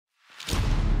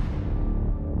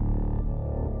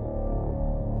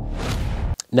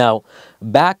Now,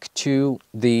 back to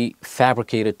the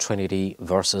fabricated Trinity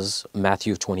verses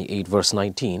Matthew 28, verse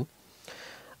 19.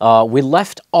 We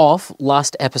left off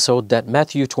last episode that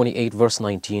Matthew 28, verse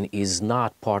 19 is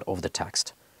not part of the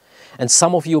text. And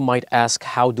some of you might ask,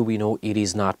 how do we know it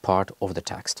is not part of the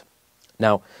text?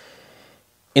 Now,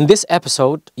 in this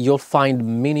episode, you'll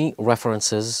find many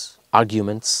references,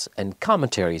 arguments, and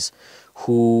commentaries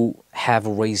who have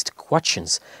raised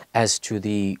questions as to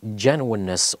the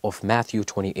genuineness of Matthew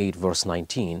 28, verse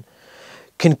 19,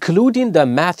 concluding that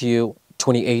Matthew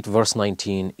 28, verse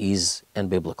 19 is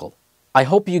unbiblical. I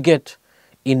hope you get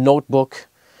a notebook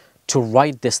to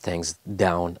write these things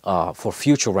down for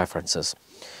future references.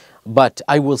 But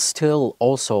I will still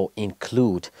also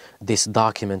include these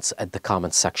documents at the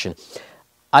comment section.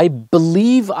 I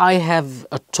believe I have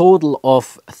a total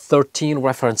of 13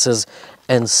 references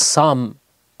and some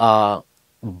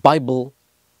Bible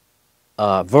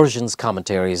versions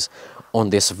commentaries on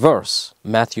this verse,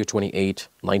 Matthew 28,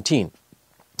 19.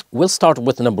 We'll start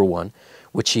with number one,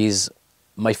 which is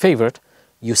my favorite,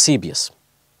 Eusebius.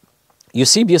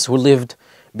 Eusebius, who lived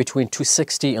between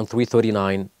 260 and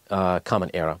 339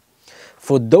 Common Era.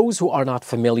 For those who are not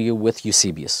familiar with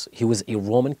Eusebius, he was a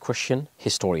Roman Christian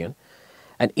historian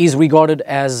and is regarded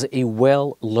as a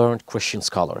well-learned Christian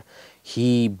scholar.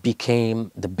 He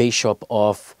became the bishop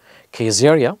of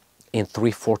Caesarea in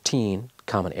 314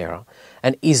 Common Era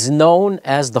and is known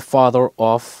as the father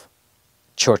of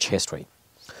church history.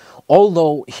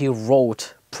 Although he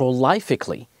wrote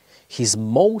prolifically, his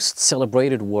most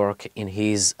celebrated work in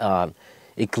his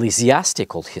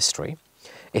ecclesiastical history,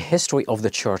 a history of the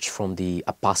church from the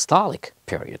apostolic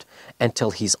period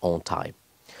until his own time.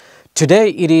 Today,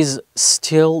 it is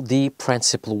still the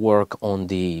principal work on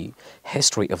the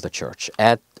history of the church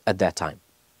at that time.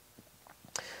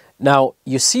 Now,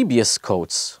 Eusebius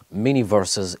quotes many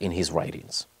verses in his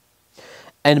writings.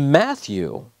 And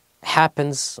Matthew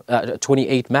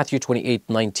 28,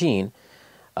 19,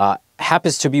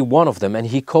 happens to be one of them, and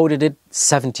he quoted it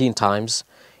 17 times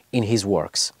in his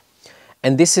works.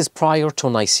 And this is prior to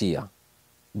Nicaea,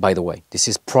 by the way. This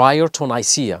is prior to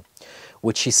Nicaea,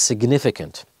 which is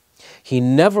significant. He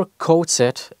never quotes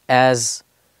it as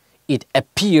it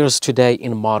appears today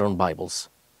in modern Bibles,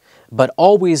 but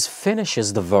always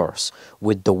finishes the verse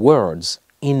with the words,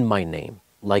 "in my name,"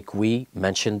 like we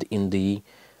mentioned in the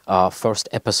first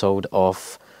episode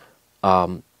of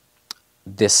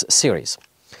this series.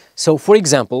 So, for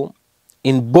example,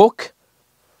 in Book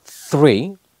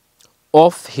 3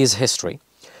 of his history,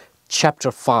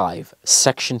 chapter 5,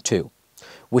 section 2,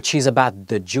 which is about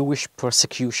the Jewish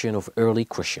persecution of early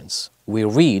Christians, we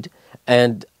read,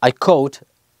 and I quote,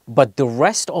 "But the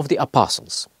rest of the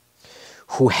apostles,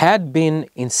 who had been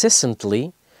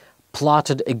incessantly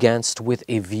plotted against with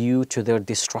a view to their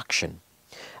destruction,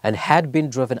 and had been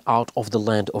driven out of the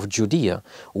land of Judea,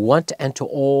 went into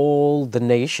all the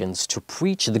nations to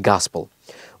preach the gospel,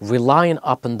 relying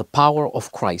upon the power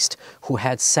of Christ, who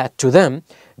had said to them,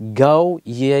 'Go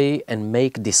ye and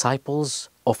make disciples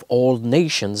of all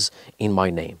nations in my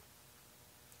name.'"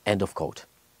 End of quote.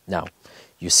 Now,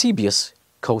 Eusebius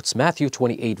quotes Matthew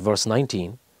 28, verse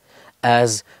 19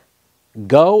 as,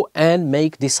 "Go and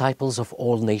make disciples of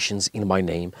all nations in my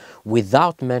name,"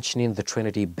 without mentioning the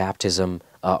Trinity baptism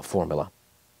formula.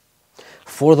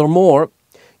 Furthermore,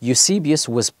 Eusebius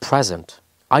was present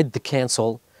at the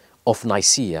Council of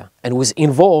Nicaea and was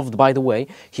involved, by the way,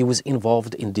 he was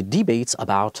involved in the debates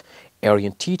about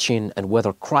Arian teaching and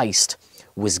whether Christ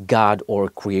was God or a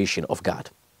creation of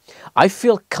God. I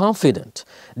feel confident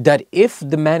that if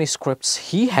the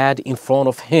manuscripts he had in front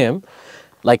of him,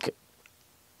 like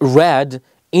read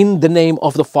in the name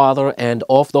of the Father and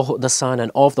of the Son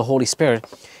and of the Holy Spirit,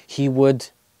 he would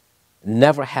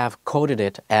never have quoted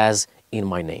it as "in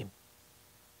my name."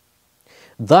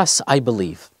 Thus, I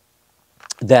believe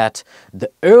that the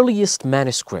earliest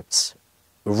manuscripts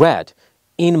read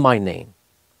 "in my name,"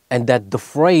 and that the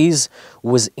phrase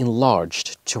was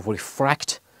enlarged to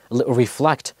reflect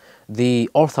the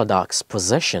Orthodox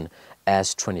position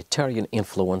as Trinitarian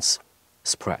influence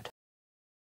spread.